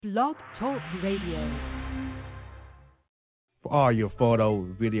Blog Talk Radio. For all your photo,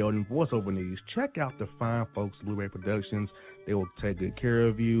 video, and voiceover needs, check out the fine folks at Blueberry Productions. They will take good care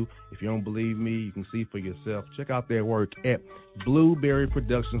of you. If you don't believe me, you can see for yourself. Check out their work at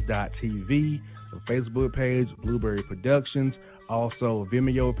blueberryproductions.tv, a Facebook page, Blueberry Productions, also a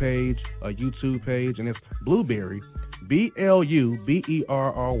Vimeo page, a YouTube page, and it's Blueberry,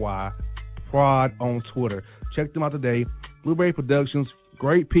 Blueberry, Prod on Twitter. Check them out today. Blueberry Productions,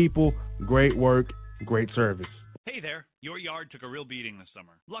 great people, great work, great service. Hey there, your yard took a real beating this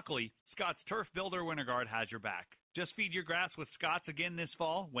summer. Luckily, Scott's Turf Builder Winter Guard has your back. Just feed your grass with Scott's again this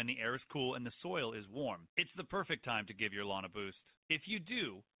fall when the air is cool and the soil is warm. It's the perfect time to give your lawn a boost. If you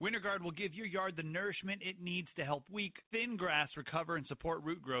do, Winter Guard will give your yard the nourishment it needs to help weak, thin grass recover and support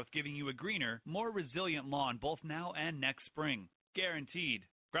root growth, giving you a greener, more resilient lawn both now and next spring. Guaranteed.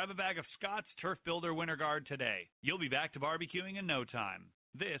 Grab a bag of Scott's Turf Builder Winter Guard today. You'll be back to barbecuing in no time.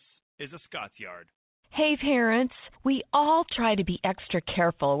 This is a Scott's Yard. Hey parents, we all try to be extra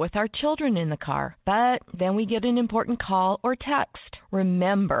careful with our children in the car, but then we get an important call or text.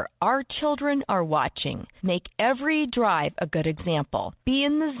 Remember, our children are watching. Make every drive a good example. Be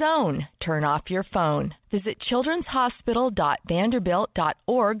in the zone. Turn off your phone. Visit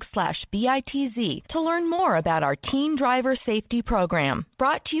childrenshospital.vanderbilt.org/BITZ to learn more about our Teen Driver Safety Program.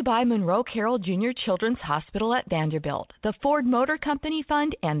 Brought to you by Monroe Carroll Jr. Children's Hospital at Vanderbilt, the Ford Motor Company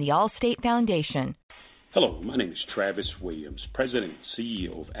Fund, and the Allstate Foundation. Hello, my name is Travis Williams, President and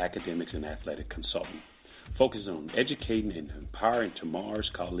CEO of Academics and Athletic Consulting, focusing on educating and empowering tomorrow's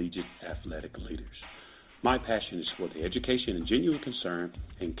collegiate athletic leaders. My passion is for the education and genuine concern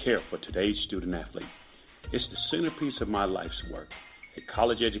and care for today's student athlete. It's the centerpiece of my life's work. A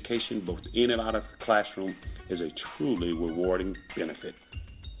college education, both in and out of the classroom, is a truly rewarding benefit.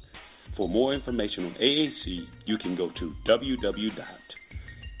 For more information on AAC, you can go to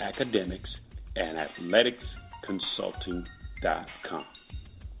www.academicsandathleticsconsulting.com.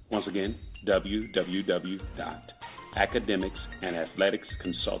 Once again,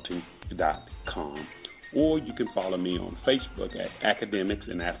 www.academicsandathleticsconsulting.com. Or you can follow me on Facebook at Academics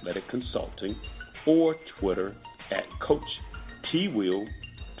and Athletic Consulting, or Twitter at Coach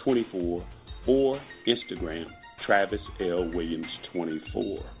TWill24, or Instagram Travis L. Williams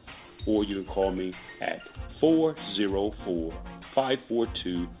 24. Or you can call me at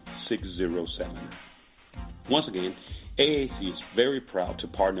 404-542-6079. Once again, AAC is very proud to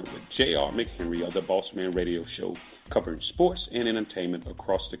partner with J.R. McHenry of the Bossman Radio Show, covering sports and entertainment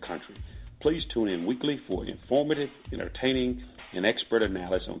across the country. Please tune in weekly for informative, entertaining, and expert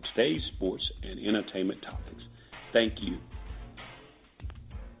analysis on today's sports and entertainment topics. Thank you.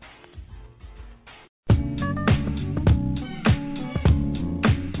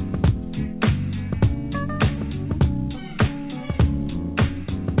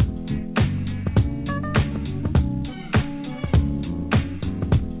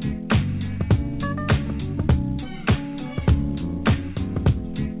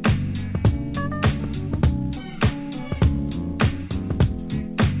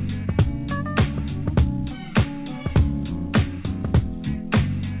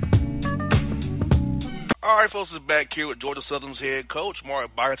 All right, folks, is back here with Georgia Southern's head coach, Mark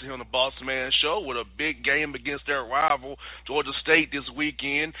Byington, here on the Bossman Show with a big game against their rival, Georgia State, this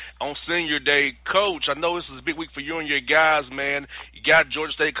weekend on Senior Day. Coach, I know this is a big week for you and your guys, man. You got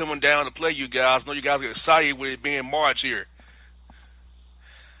Georgia State coming down to play you guys. I know you guys get excited with it being March here.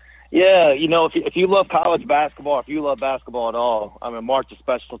 Yeah, you know, if you love college basketball, if you love basketball at all, I mean, March is a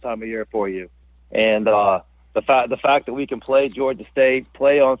special time of year for you. And the fact that we can play Georgia State,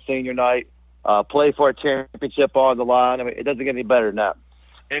 play on senior night, play for a championship on the line, I mean, it doesn't get any better than that.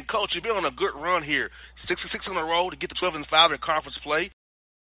 And, Coach, you've been on a good run here, 6-6 in a row to get to 12-5 in conference play.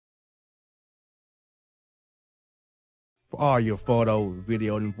 For all your photo,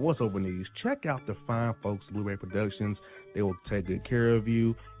 video, and voiceover needs, check out the fine folks at Blueberry Productions. They will take good care of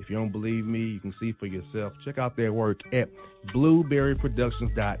you. If you don't believe me, you can see for yourself. Check out their work at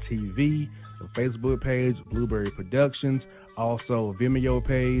blueberryproductions.tv, a Facebook page, Blueberry Productions, also a Vimeo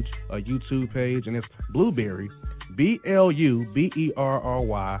page, a YouTube page, and it's Blueberry, Blueberry,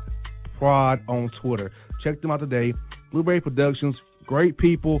 Prod on Twitter. Check them out today. Blueberry Productions, great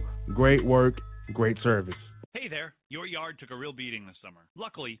people, great work, great service. Hey there, your yard took a real beating this summer.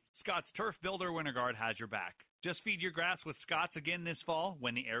 Luckily, Scott's Turf Builder Winter Guard has your back. Just feed your grass with Scott's again this fall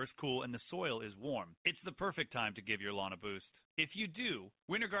when the air is cool and the soil is warm. It's the perfect time to give your lawn a boost. If you do,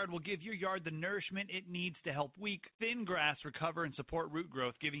 Winter Guard will give your yard the nourishment it needs to help weak, thin grass recover and support root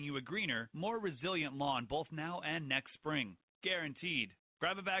growth, giving you a greener, more resilient lawn both now and next spring. Guaranteed.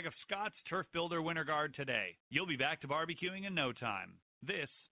 Grab a bag of Scott's Turf Builder Winter Guard today. You'll be back to barbecuing in no time. This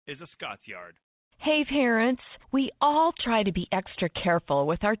is a Scott's Yard. Hey parents, we all try to be extra careful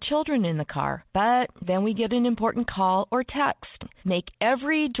with our children in the car, but then we get an important call or text. Make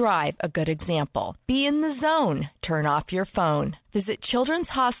every drive a good example. Be in the zone. Turn off your phone. Visit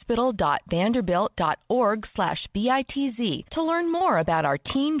childrenshospital.vanderbilt.org/BITZ to learn more about our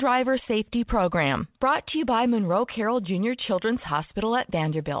Teen Driver Safety Program. Brought to you by Monroe Carroll Jr. Children's Hospital at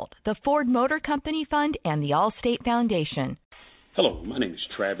Vanderbilt, the Ford Motor Company Fund, and the Allstate Foundation. Hello, my name is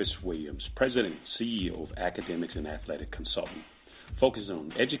Travis Williams, President and CEO of Academics and Athletic Consulting, focusing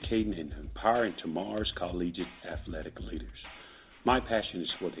on educating and empowering tomorrow's collegiate athletic leaders. My passion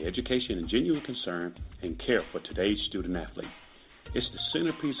is for the education and genuine concern and care for today's student athlete. It's the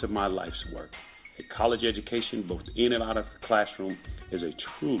centerpiece of my life's work. A college education, both in and out of the classroom, is a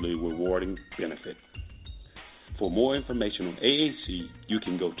truly rewarding benefit. For more information on AAC, you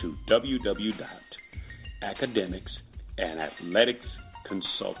can go to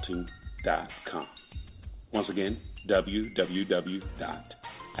www.academicsandathleticsconsulting.com. Once again,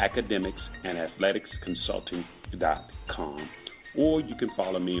 www.academicsandathleticsconsulting.com. Or you can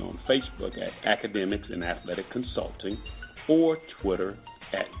follow me on Facebook at Academics and Athletic Consulting, or Twitter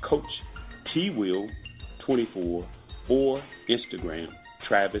at Coach TWill24, or Instagram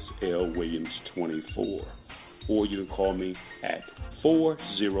Travis L. Williams 24. Or you can call me at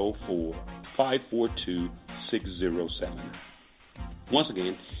 404-542-607. Once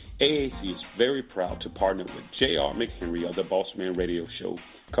again, AAC is very proud to partner with J.R. McHenry of the Bossman Radio Show,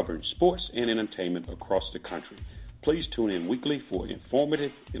 covering sports and entertainment across the country. Please tune in weekly for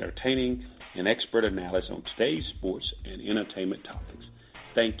informative, entertaining, and expert analysis on today's sports and entertainment topics.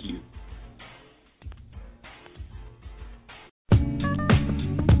 Thank you.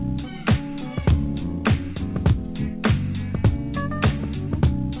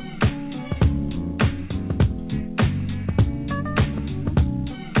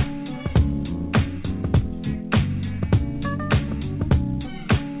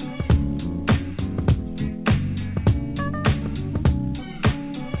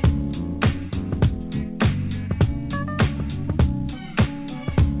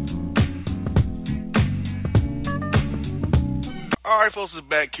 All right, folks, is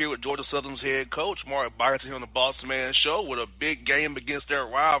back here with Georgia Southern's head coach, Mark Byington, here on the Bossman Show, with a big game against their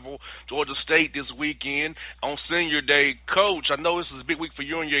rival, Georgia State, this weekend on Senior Day. Coach, I know this is a big week for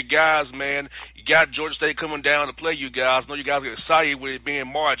you and your guys, man. You got Georgia State coming down to play you guys. I know you guys get excited with it being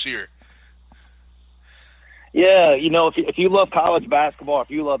March here. Yeah, you know, if you love college basketball, if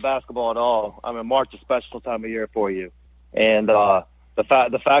you love basketball at all, I mean, March is a special time of year for you. And the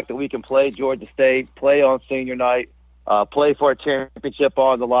fact that we can play Georgia State, play on Senior Night, play for a championship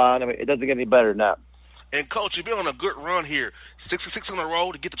on the line, I mean, it doesn't get any better than that. And, Coach, you've been on a good run here. 6-6 in a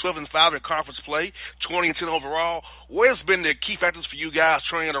row to get to 12-5 in conference play, 20-10 overall. Where's been the key factors for you guys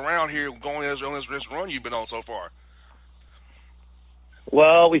turning it around here going on this run you've been on so far?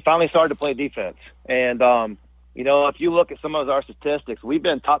 Well, we finally started to play defense. And, you know, if you look at some of our statistics, we've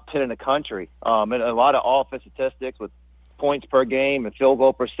been top 10 in the country. And a lot of offense statistics with points per game and field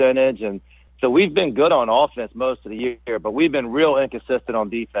goal percentage. And so we've been good on offense most of the year, but we've been real inconsistent on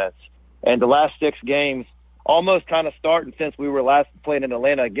defense. And the last 6 games, almost kind of starting since we were last playing in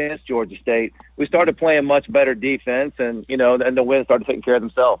Atlanta against Georgia State, we started playing much better defense, and, you know, and the wins started taking care of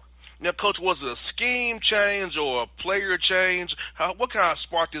themselves. Now, Coach, was it a scheme change or a player change? What kind of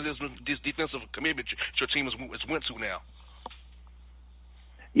spark did this defensive commitment your team has went to now?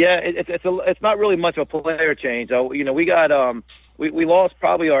 Yeah, it's not really much of a player change. You know, we got we lost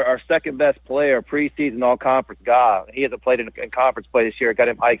probably our second best player, preseason all-conference guy. He hasn't played in conference play this year. Got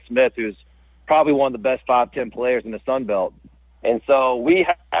him Ike Smith, who's probably one of the best 5'10" players in the Sun Belt. And so we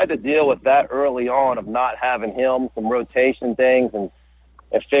had to deal with that early on of not having him, some rotation things, and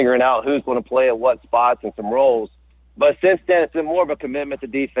figuring out who's going to play at what spots and some roles. But since then, it's been more of a commitment to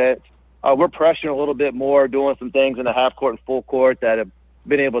defense. We're pressuring a little bit more, doing some things in the half court and full court that have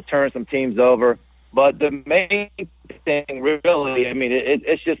been able to turn some teams over. But the main thing, really, I mean,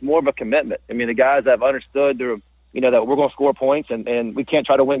 it's just more of a commitment. I mean, the guys have understood, that we're going to score points, and we can't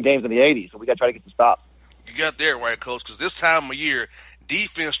try to win games in the 80s, so we got to try to get the stop. You got there right, Coach, because this time of year,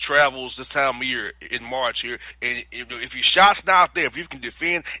 defense travels this time of year in March here, and if your shot's not there, if you can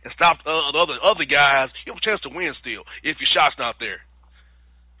defend and stop the other guys, you have a chance to win still if your shot's not there.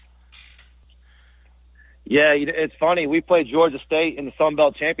 Yeah, it's funny. We played Georgia State in the Sun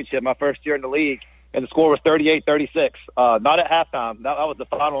Belt Championship my first year in the league, and the score was 38-36. Not at halftime. That was the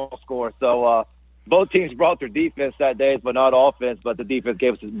final score. So both teams brought their defense that day, but not offense. But the defense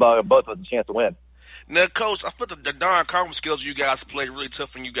gave us both of us a chance to win. Now, Coach, I feel the non-conference schedule you guys play really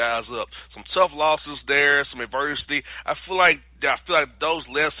toughen you guys up. Some tough losses there, some adversity. I feel like those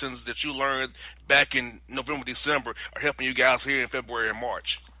lessons that you learned back in November, December are helping you guys here in February and March.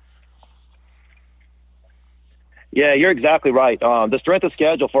 Yeah, you're exactly right. The strength of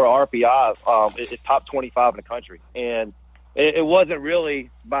schedule for RPI is top 25 in the country, and it wasn't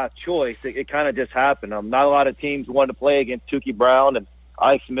really by choice. It kind of just happened. Not a lot of teams wanted to play against Tukey Brown and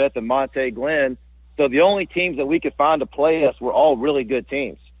Ike Smith and Monte Glenn. So the only teams that we could find to play us were all really good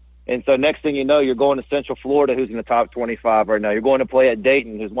teams. And so next thing you know, you're going to Central Florida, who's in the top 25 right now. You're going to play at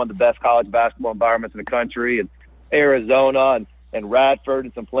Dayton, who's one of the best college basketball environments in the country, and Arizona and Radford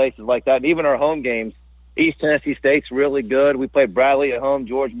and some places like that. And even our home games, East Tennessee State's really good. We played Bradley at home,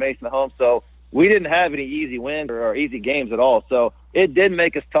 George Mason at home. So we didn't have any easy wins or easy games at all. So it did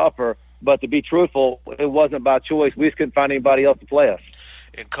make us tougher. But to be truthful, it wasn't by choice. We just couldn't find anybody else to play us.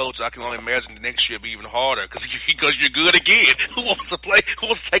 And, Coach, I can only imagine the next year will be even harder because you're good again. Who wants to play? Who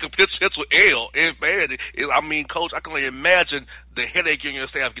wants to take a potential L? And, man, I mean, Coach, I can only imagine the headache you and your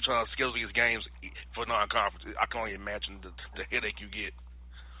staff get trying to schedule these games for non-conference. I can only imagine the headache you get.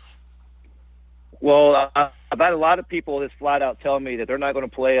 Well, I've had a lot of people just flat out tell me that they're not going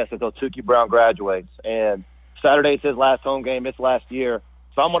to play us until Tukey Brown graduates. And Saturday's his last home game this last year.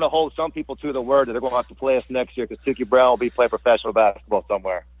 So I'm going to hold some people to the word that they're going to have to play us next year because Tukey Brown will be playing professional basketball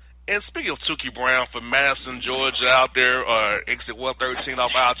somewhere. And speaking of Tukey Brown, for Madison, Georgia, out there, exit 113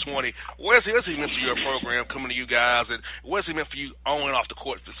 off I-20, where's he meant for your program coming to you guys, and where's he meant for you on and off the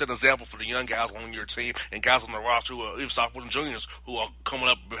court to set an example for the young guys on your team and guys on the roster who are even sophomores and juniors who are coming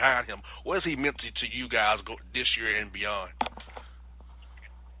up behind him? Where's he meant to you guys go this year and beyond?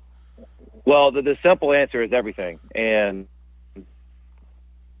 Well, the simple answer is everything. And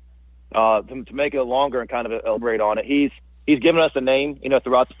to make it longer and kind of elaborate on it, he's given us a name,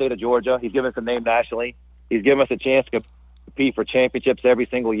 throughout the state of Georgia. He's given us a name nationally. He's given us a chance to compete for championships every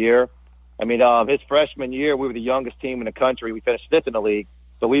single year. I mean, his freshman year, we were the youngest team in the country. We finished fifth in the league.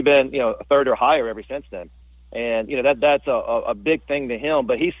 So we've been, a third or higher ever since then. And, that's a big thing to him.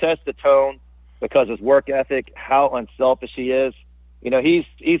 But he sets the tone because of his work ethic, how unselfish he is. He's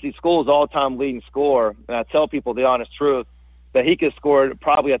the school's all-time leading scorer. And I tell people the honest truth that he could score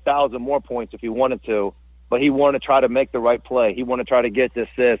probably 1,000 more points if he wanted to. But he wanted to try to make the right play. He wanted to try to get the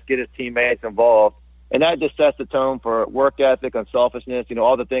assist, get his teammates involved. And that just sets the tone for work ethic, unselfishness,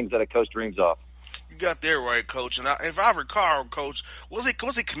 all the things that a coach dreams of. You got that right, Coach. And if I recall, Coach, was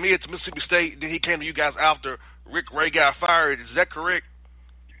he committed to Mississippi State, then he came to you guys after Rick Ray got fired? Is that correct?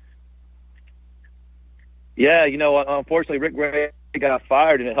 Yeah, unfortunately, Rick Ray got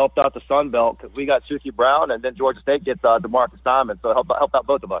fired, and it helped out the Sun Belt because we got Tukey Brown, and then Georgia State gets DeMarcus Simon, so it helped out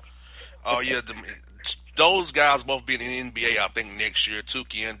both of us. Oh, yeah, those guys both be in the NBA, I think, next year,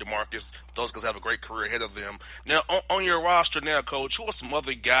 Tukey and DeMarcus. Those guys have a great career ahead of them. Now, on your roster now, Coach, who are some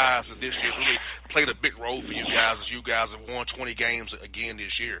other guys that this year really played a big role for you guys as you guys have won 20 games again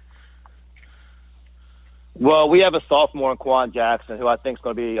this year? Well, we have a sophomore in Quan Jackson who I think is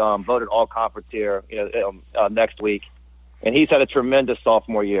going to be voted all-conference here next week. And he's had a tremendous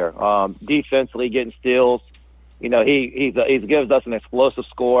sophomore year. Defensively, getting steals. He gives us an explosive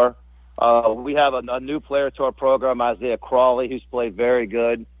score. We have a new player to our program, Isaiah Crawley, who's played very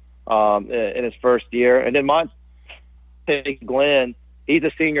good in his first year. And then Monte Glenn, he's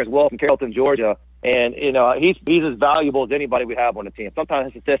a senior as well from Carrollton, Georgia. And, he's as valuable as anybody we have on the team.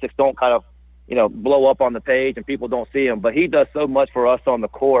 Sometimes his statistics don't kind of, blow up on the page and people don't see him. But he does so much for us on the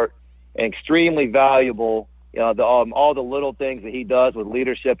court and extremely valuable. All the little things that he does with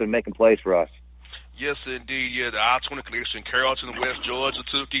leadership and making plays for us. Yes, indeed. Yeah, the I-20 connection, Carrollton, West Georgia,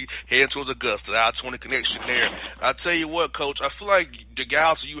 Tukey, heading towards Augusta, the I-20 connection there. I tell you what, Coach, I feel like the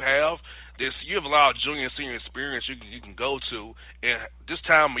guys you have a lot of junior and senior experience you can go to, and this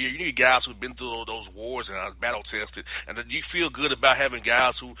time of year, you need guys who've been through those wars and are battle-tested, and do you feel good about having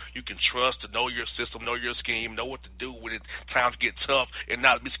guys who you can trust to know your system, know your scheme, know what to do when times get tough, and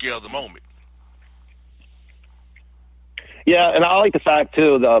not be scared of the moment? Yeah, and I like the fact,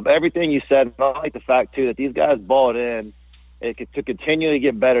 too, everything you said, I like the fact, too, that these guys bought in to continually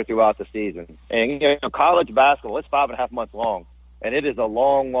get better throughout the season. And, college basketball, it's 5.5 months long, and it is a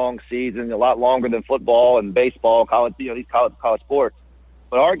long, long season, a lot longer than football and baseball, college, these college sports.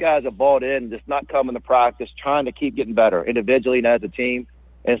 But our guys have bought in, just not coming to practice, trying to keep getting better individually and as a team.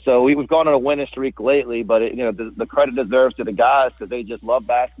 And so we've gone on a winning streak lately, but, the credit deserves to the guys because they just love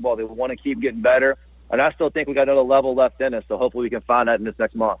basketball. They want to keep getting better. And I still think we got another level left in us, so hopefully we can find that in this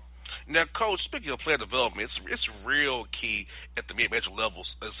next month. Now, Coach, speaking of player development, it's real key at the mid-major levels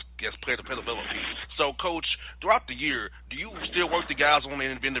as player development. So, Coach, throughout the year, do you still work the guys on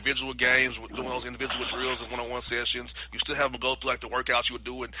individual games, doing those individual drills and one-on-one sessions? You still have them go through like the workouts you would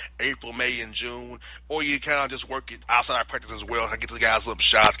do in April, May, and June, or you kind of just work it outside practice as well, and get the guys up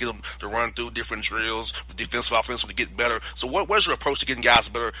shots, get them to run through different drills, defensive, offensive, to get better. So, what's your approach to getting guys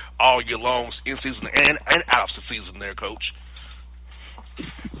better all year long, in season and out of the season, there, Coach?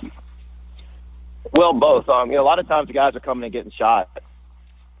 Well, both. A lot of times the guys are coming and getting shot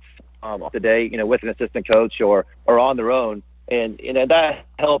today, with an assistant coach or on their own. And that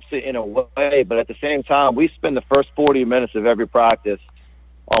helps in a way. But at the same time, we spend the first 40 minutes of every practice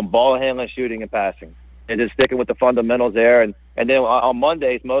on ball handling, shooting, and passing, and just sticking with the fundamentals there. And then on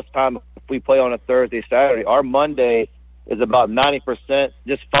Mondays, most time if we play on a Thursday, Saturday, our Monday is about 90%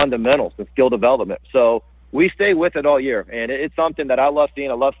 just fundamentals and skill development. So we stay with it all year. And it's something that I love seeing.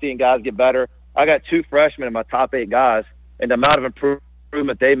 I love seeing guys get better. I got 2 freshmen in my top 8 guys, and the amount of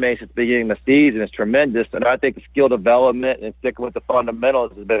improvement they made since the beginning of the season is tremendous. And I think the skill development and sticking with the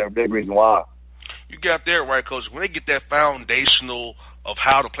fundamentals has been a big reason why. You got that right, Coach. When they get that foundational of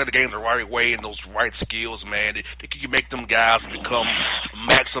how to play the game the right way and those right skills, man, they can make them guys become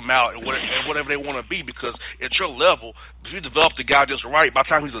max them out and whatever they want to be. Because at your level, if you develop the guy just right, by the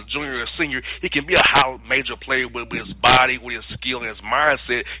time he's a junior or a senior, he can be a high major player with his body, with his skill, and his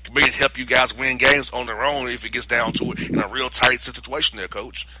mindset. Can maybe help you guys win games on their own if it gets down to it in a real tight situation there,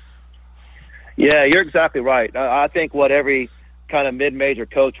 Coach. Yeah, you're exactly right. I think what every kind of mid-major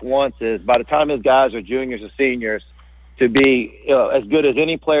coach wants is by the time his guys are juniors or seniors, to be as good as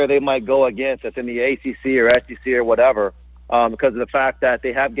any player they might go against that's in the ACC or SEC or whatever, because of the fact that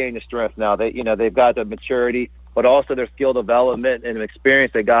they have gained the strength now. They've got the maturity, but also their skill development and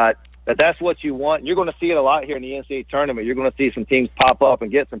experience they got. That's what you want. You're going to see it a lot here in the NCAA tournament. You're going to see some teams pop up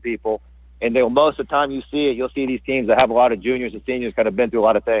and get some people, and most of the time you see it, you'll see these teams that have a lot of juniors and seniors kind of been through a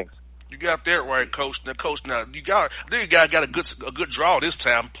lot of things. You got that right, Coach. Now, Coach, you guys got a good draw this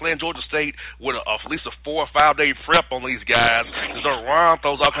time, playing Georgia State with at least a 4 or 5 day prep on these guys. Because Ron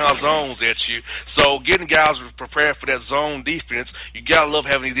throws all kinds of zones at you. So getting guys prepared for that zone defense, you gotta love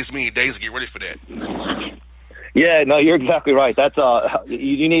having these many days to get ready for that. Yeah, no, you're exactly right. That's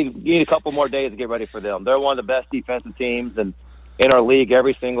you need a couple more days to get ready for them. They're one of the best defensive teams in our league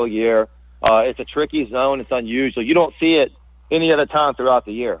every single year. It's a tricky zone. It's unusual. You don't see it any other time throughout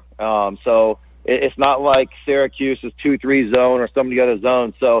the year. So it's not like Syracuse's 2-3 zone or some of the other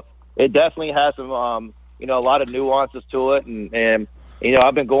zones. So it definitely has some, a lot of nuances to it. And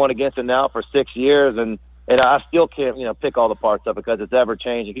I've been going against it now for 6 years, and I still can't, pick all the parts of it because it's ever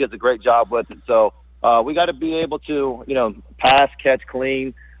changing. He does a great job with it. So we got to be able to, pass, catch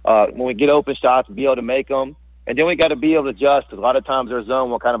clean. When we get open shots, be able to make them. And then we got to be able to adjust, because a lot of times their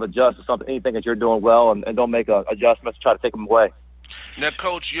zone will kind of adjust to anything that you're doing well, and don't make adjustments to try to take them away. Now,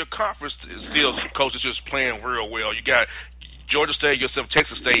 Coach, your conference is still, Coach, is just playing real well. You got Georgia State, yourself,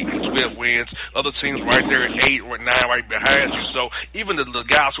 Texas State, 12 wins. Other teams right there at 8 or 9 right behind you. So even the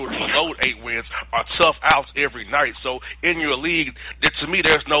guys who are below 8 wins are tough outs every night. So in your league, to me,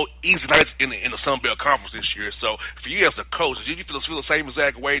 there's no easy nights in the Sun Belt Conference this year. So for you as a coach, do you feel the same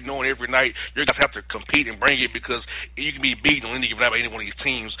exact way, knowing every night you're going to have to compete and bring it, because you can be beaten on any one of these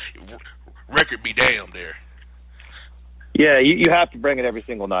teams, record be damned there? Yeah, you have to bring it every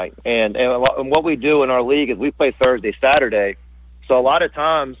single night. And what we do in our league is we play Thursday, Saturday. So a lot of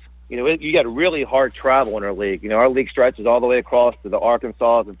times, you got really hard travel in our league. Our league stretches all the way across to the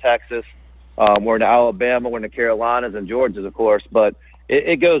Arkansas and Texas. We're in Alabama, we're in the Carolinas and Georgias, of course. But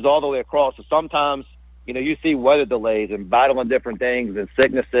it goes all the way across. So sometimes, you see weather delays and battling different things and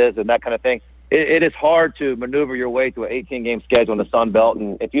sicknesses and that kind of thing. It is hard to maneuver your way through an 18-game schedule in the Sun Belt.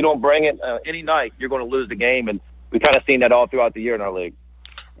 And if you don't bring it any night, you're going to lose the game. And we've kind of seen that all throughout the year in our league.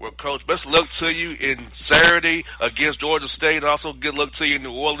 Well, Coach, best of luck to you in Saturday against Georgia State, and also good luck to you in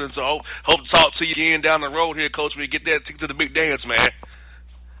New Orleans. So hope to talk to you again down the road here, Coach, when you get that ticket to the big dance, man.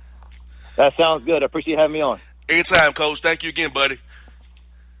 That sounds good. I appreciate you having me on. Anytime, Coach. Thank you again, buddy.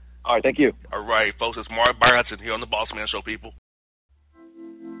 All right, thank you. All right, folks, it's Mark Byington here on the Bossman Show, people.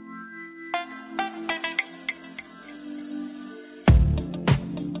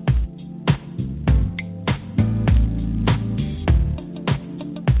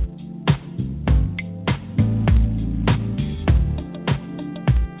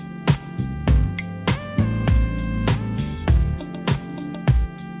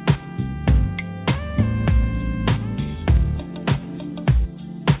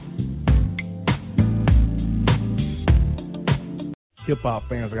 Hip hop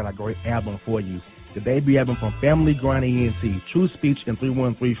fans, I got a great album for you. that they be having from Family Grind ENT, True Speech, and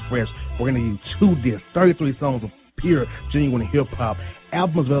 313 Fresh. We're going to give you 2 discs, 33 songs of pure, genuine hip-hop.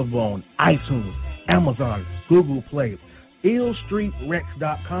 Albums available on iTunes, Amazon, Google Play,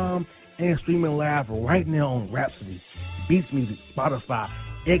 illstreetrex.com, and streaming live right now on Rhapsody, Beats Music, Spotify,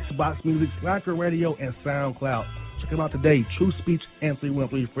 Xbox Music, Slacker Radio, and SoundCloud. Check them out today, True Speech and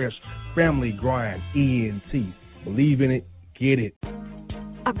 313 Fresh, Family Grind ENT. Believe in it, get it.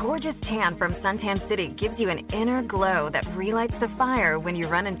 A gorgeous tan from Suntan City gives you an inner glow that relights the fire when you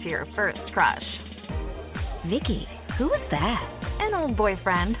run into your first crush. Vicky, who is that? An old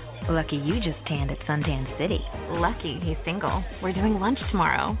boyfriend. Lucky you just tanned at Suntan City. Lucky he's single. We're doing lunch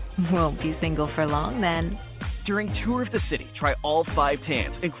tomorrow. Won't be single for long then. During Tour of the City, try all 5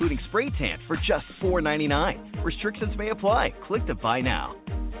 tans, including spray tan, for just $4.99. Restrictions may apply. Click to buy now.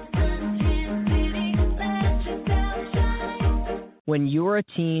 When you're a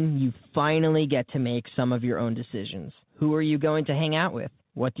teen, you finally get to make some of your own decisions. Who are you going to hang out with?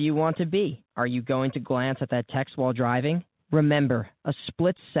 What do you want to be? Are you going to glance at that text while driving? Remember, a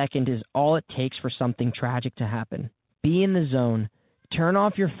split second is all it takes for something tragic to happen. Be in the zone. Turn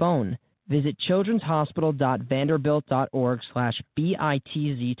off your phone. Visit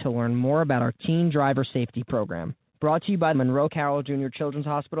childrenshospital.vanderbilt.org/BITZ to learn more about our teen driver safety program. Brought to you by Monroe Carroll Jr. Children's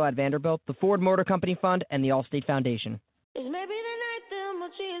Hospital at Vanderbilt, the Ford Motor Company Fund, and the Allstate Foundation. It's maybe the night that my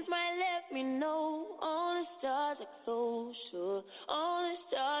dreams might let me know. All the stars are so sure. All the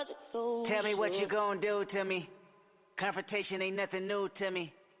stars are so Tell me what you gonna do to me. Confrontation ain't nothing new to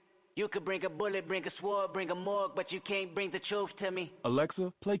me. You could bring a bullet, bring a sword, bring a morgue, but you can't bring the truth to me.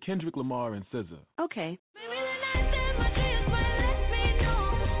 Alexa, play Kendrick Lamar and SZA. Okay.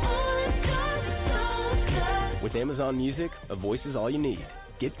 With Amazon Music, a voice is all you need.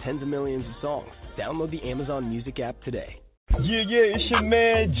 Get tens of millions of songs. Download the Amazon Music app today. Yeah, it's your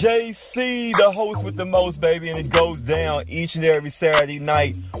man JC, the host with the most, baby, and it goes down each and every Saturday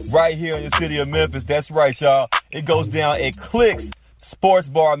night right here in the city of Memphis. That's right, y'all. It goes down at Clicks Sports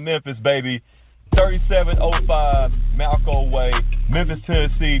Bar, Memphis, baby. 3705 Malco Way, Memphis,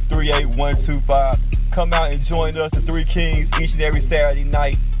 Tennessee, 38125. Come out and join us, the Three Kings, each and every Saturday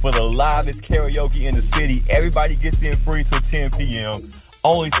night for the livest karaoke in the city. Everybody gets in free till 10 p.m.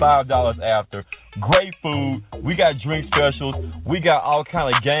 Only $5 after. Great food. We got drink specials. We got all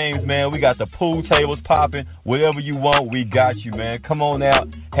kind of games, man. We got the pool tables popping. Whatever you want, we got you, man. Come on out.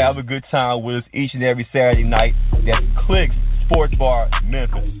 Have a good time with us each and every Saturday night. That's Clicks Sports Bar,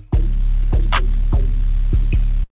 Memphis.